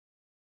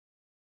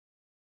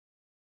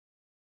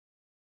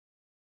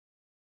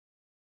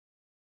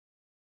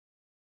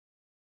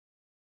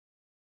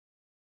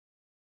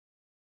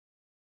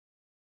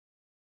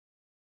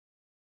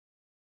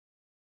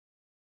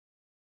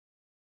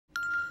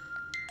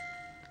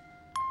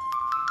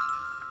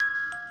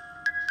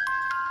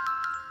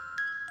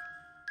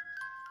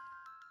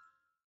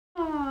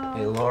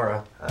Hey,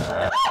 Laura.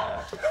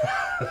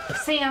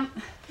 Sam,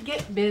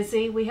 get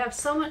busy. We have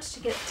so much to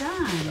get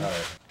done.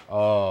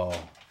 Oh,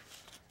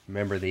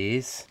 remember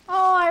these?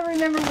 Oh, I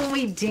remember when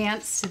we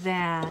danced to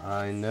that.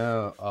 I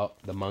know. Oh,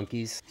 the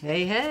monkeys.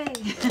 Hey, hey.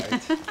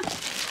 Right.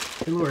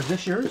 Hey, Laura, is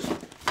this yours?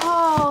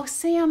 Oh,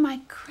 Sam, my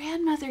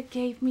grandmother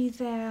gave me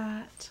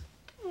that.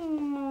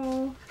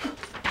 Oh.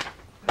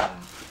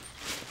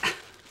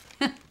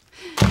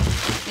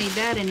 Need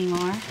that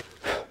anymore.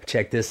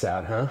 Check this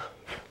out, huh?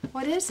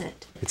 What is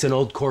it? It's an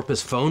old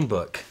Corpus phone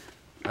book.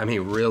 I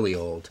mean, really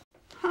old.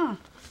 Huh.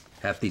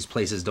 Half these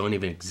places don't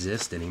even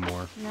exist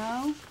anymore.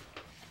 No?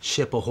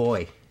 Ship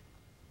Ahoy.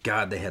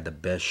 God, they had the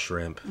best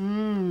shrimp.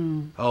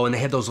 Oh, and they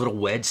had those little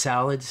wedge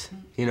salads,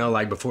 you know,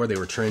 like before they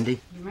were trendy.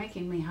 You're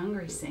making me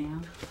hungry,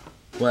 Sam.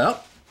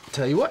 Well,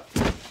 tell you what.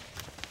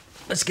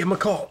 Let's give them a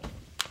call.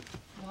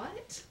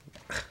 What?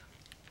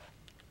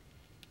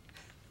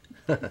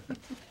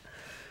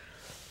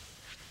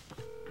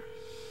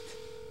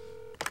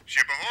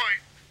 Ship Ahoy.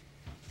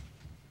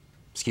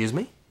 Excuse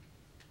me?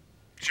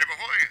 Ship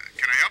Ahoy,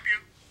 can I help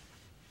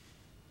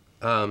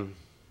you?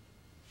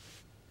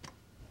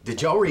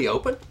 Did y'all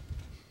reopen?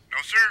 No,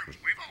 sir.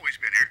 We've always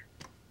been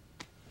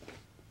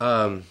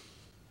here.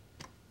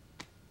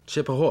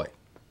 Ship Ahoy,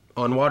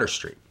 on Water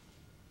Street.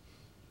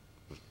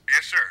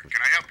 Yes, sir.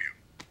 Can I help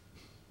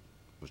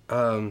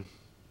you?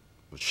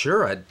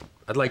 Sure,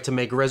 I'd like to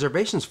make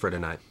reservations for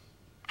tonight.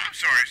 I'm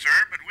sorry, sir,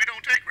 but we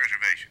don't take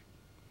reservations.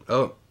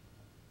 Oh,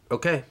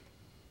 okay.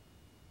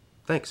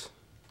 Thanks.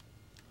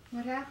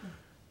 What happened?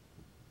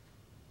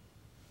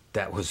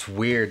 That was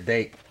weird.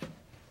 They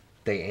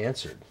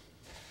answered.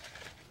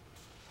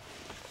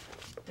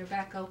 They're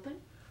back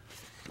open?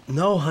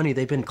 No, honey,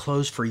 they've been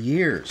closed for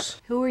years.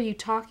 Who were you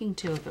talking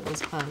to if it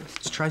was closed?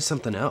 Let's try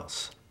something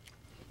else.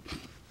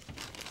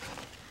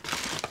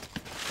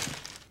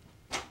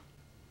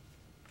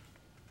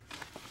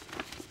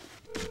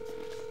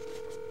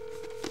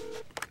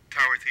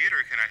 Tower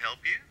Theater, can I help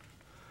you?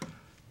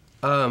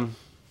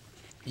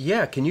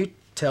 Yeah, can you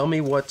tell me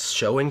what's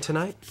showing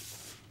tonight?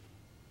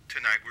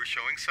 Tonight we're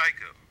showing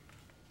Psycho.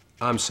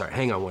 I'm sorry,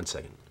 hang on one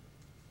second.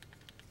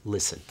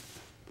 Listen.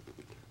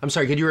 I'm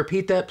sorry, could you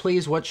repeat that,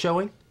 please? What's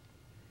showing?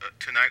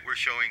 Tonight we're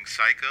showing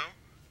Psycho.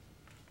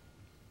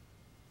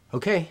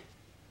 Okay,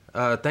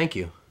 thank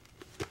you.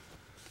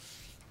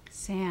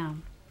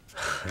 Sam.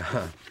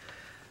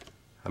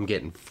 I'm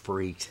getting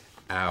freaked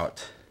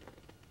out.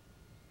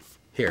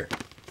 Here,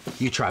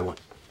 you try one.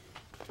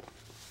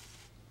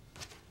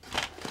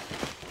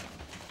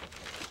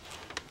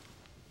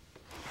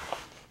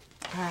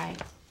 All right.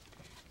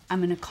 I'm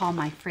gonna call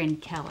my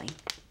friend Kelly.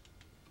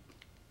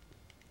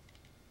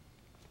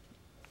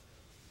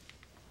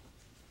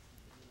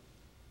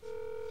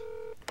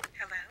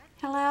 Hello?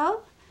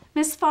 Hello?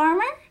 Miss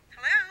Farmer?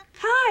 Hello?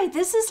 Hi,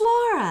 this is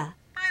Laura.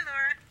 Hi,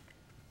 Laura.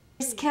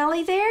 Is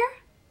Kelly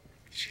there?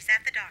 She's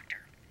at the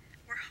doctor.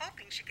 We're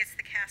hoping she gets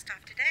the cast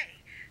off today.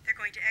 They're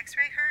going to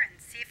x-ray her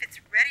and see if it's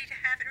ready to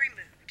have it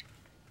removed.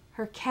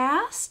 Her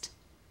cast?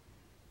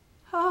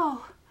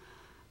 Oh,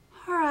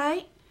 all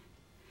right.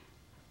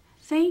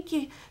 Thank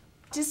you.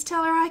 Just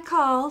tell her I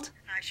called.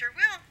 I sure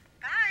will.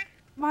 Bye.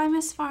 Bye,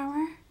 Miss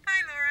Farmer.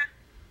 Bye, Laura.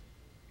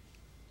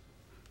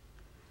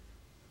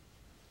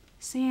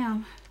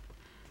 Sam,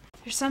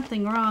 there's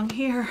something wrong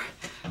here.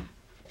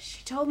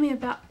 She told me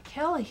about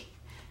Kelly.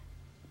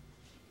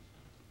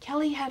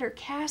 Kelly had her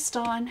cast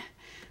on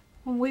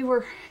when we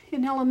were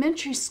in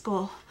elementary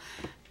school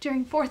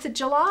during 4th of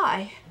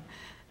July.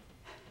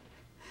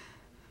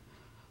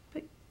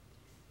 But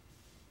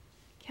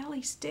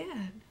Kelly's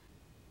dead.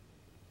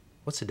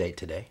 What's the date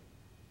today?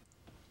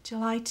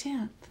 July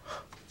 10th.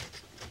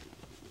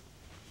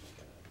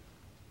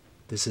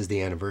 This is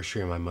the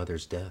anniversary of my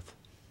mother's death.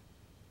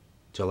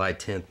 July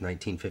 10th,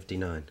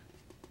 1959.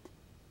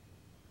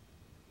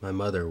 My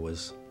mother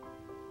was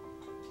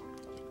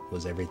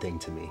everything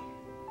to me.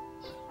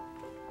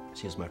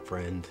 She was my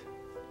friend.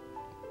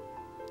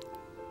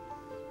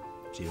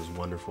 She was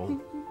wonderful.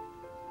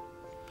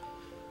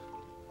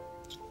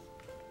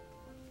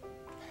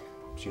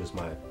 She was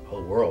my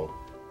whole world.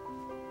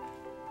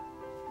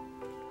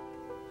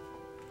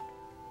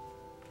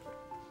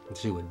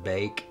 She would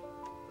bake.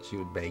 She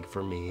would bake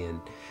for me, and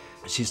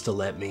she used to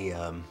let me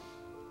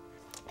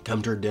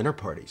come to her dinner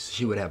parties.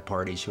 She would have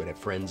parties. She would have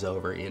friends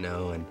over, you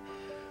know,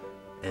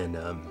 and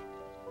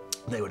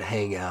they would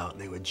hang out.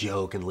 And they would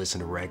joke and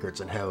listen to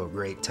records and have a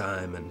great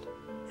time,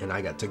 and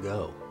I got to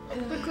go.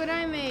 Look what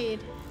I made.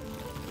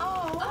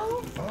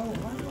 Oh. Oh,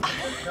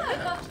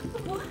 wow.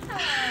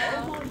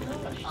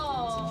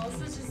 Oh,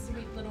 such a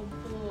sweet little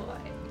boy.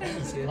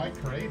 It's quite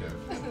creative.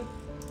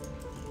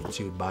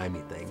 She would buy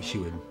me things. She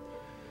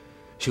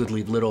would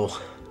leave little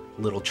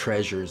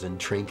treasures and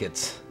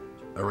trinkets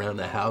around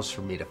the house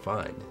for me to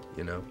find,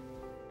 you know?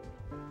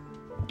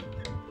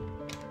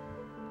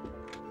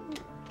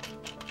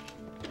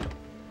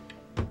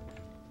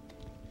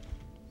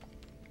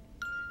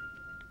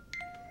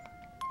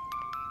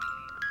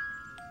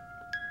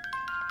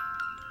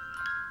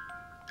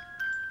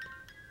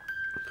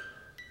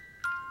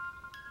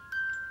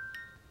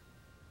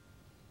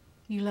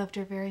 You loved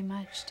her very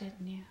much,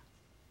 didn't you?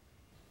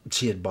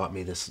 She had bought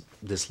me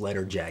this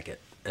leather jacket,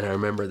 and I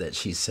remember that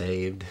she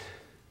saved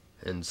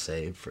and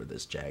saved for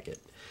this jacket.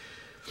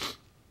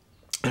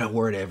 And I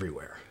wore it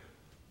everywhere.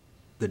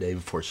 The day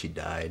before she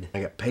died,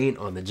 I got paint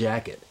on the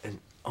jacket, and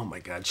oh my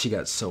God, she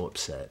got so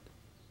upset.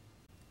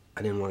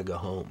 I didn't want to go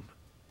home.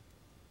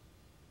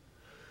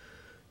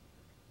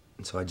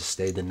 And so I just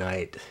stayed the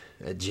night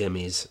at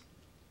Jimmy's,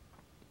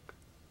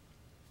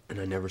 and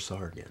I never saw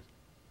her again.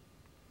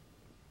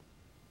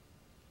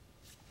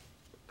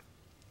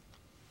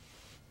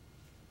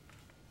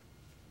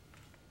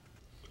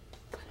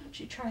 Why don't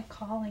you try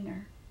calling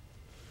her?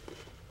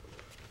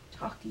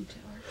 Talking to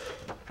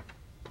her.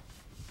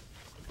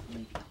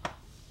 Leave it alone.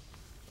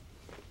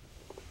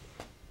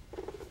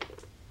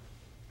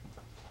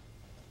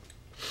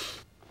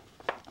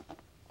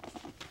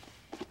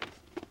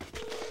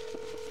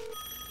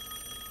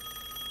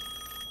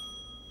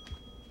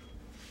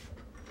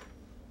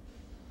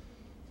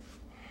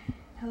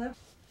 Hello?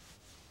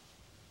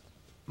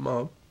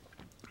 Mom?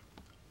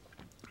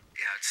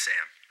 Yeah, it's Sam.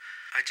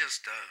 I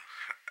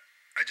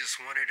just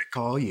wanted to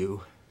call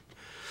you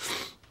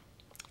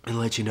and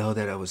let you know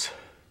that I was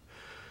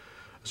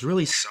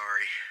really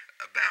sorry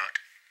about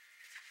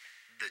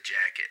the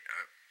jacket.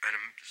 And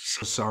I'm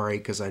so sorry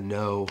because I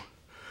know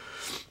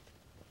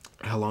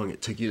how long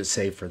it took you to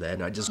save for that,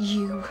 and I just...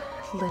 You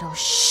little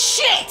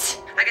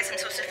shit! I guess I'm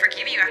supposed to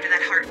forgive you after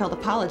that heartfelt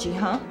apology,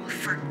 huh? Well,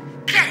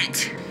 forget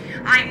it!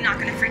 I'm not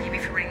gonna forgive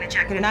you for ruining the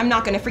jacket, and I'm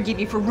not gonna forgive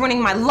you for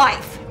ruining my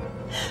life!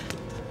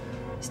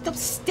 Stop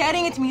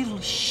staring at me, you little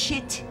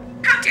shit!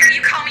 How dare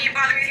you call me and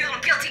bother me with your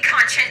little guilty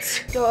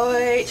conscience!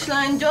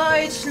 Deutschland,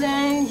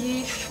 Deutschland,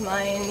 ich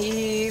mein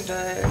Lieber.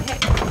 Hey.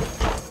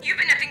 You've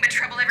been nothing but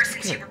trouble ever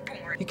since you were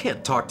born. You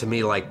can't talk to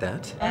me like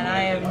that. And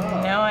I have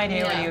no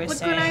idea what he was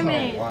saying. Look what I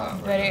made. Wow.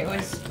 But it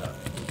was,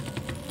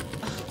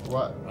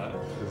 What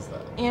is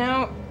that? you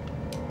know,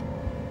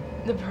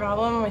 the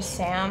problem with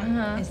Sam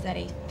is that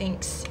he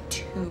thinks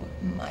too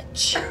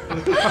much.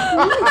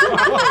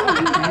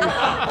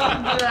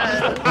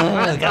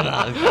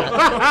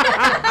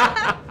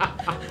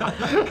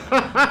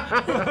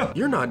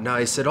 You're not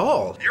nice at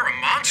all. You're a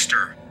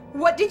monster.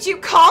 What did you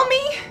call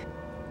me?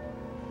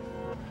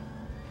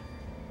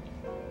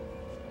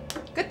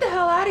 Get the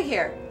hell out of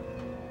here.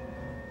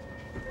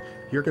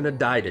 You're gonna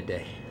die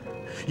today.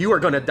 You are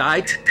gonna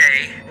die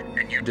today,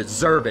 and you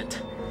deserve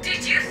it.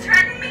 Did you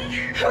threaten me?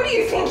 Who do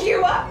you think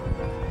you are?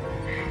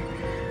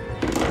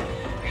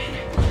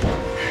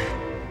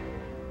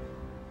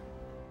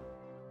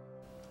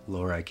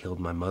 Laura, I killed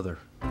my mother.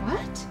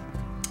 What?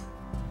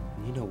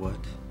 And you know what?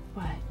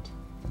 What?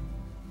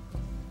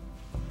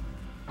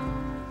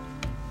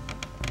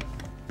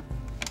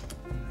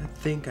 I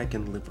think I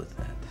can live with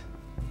that.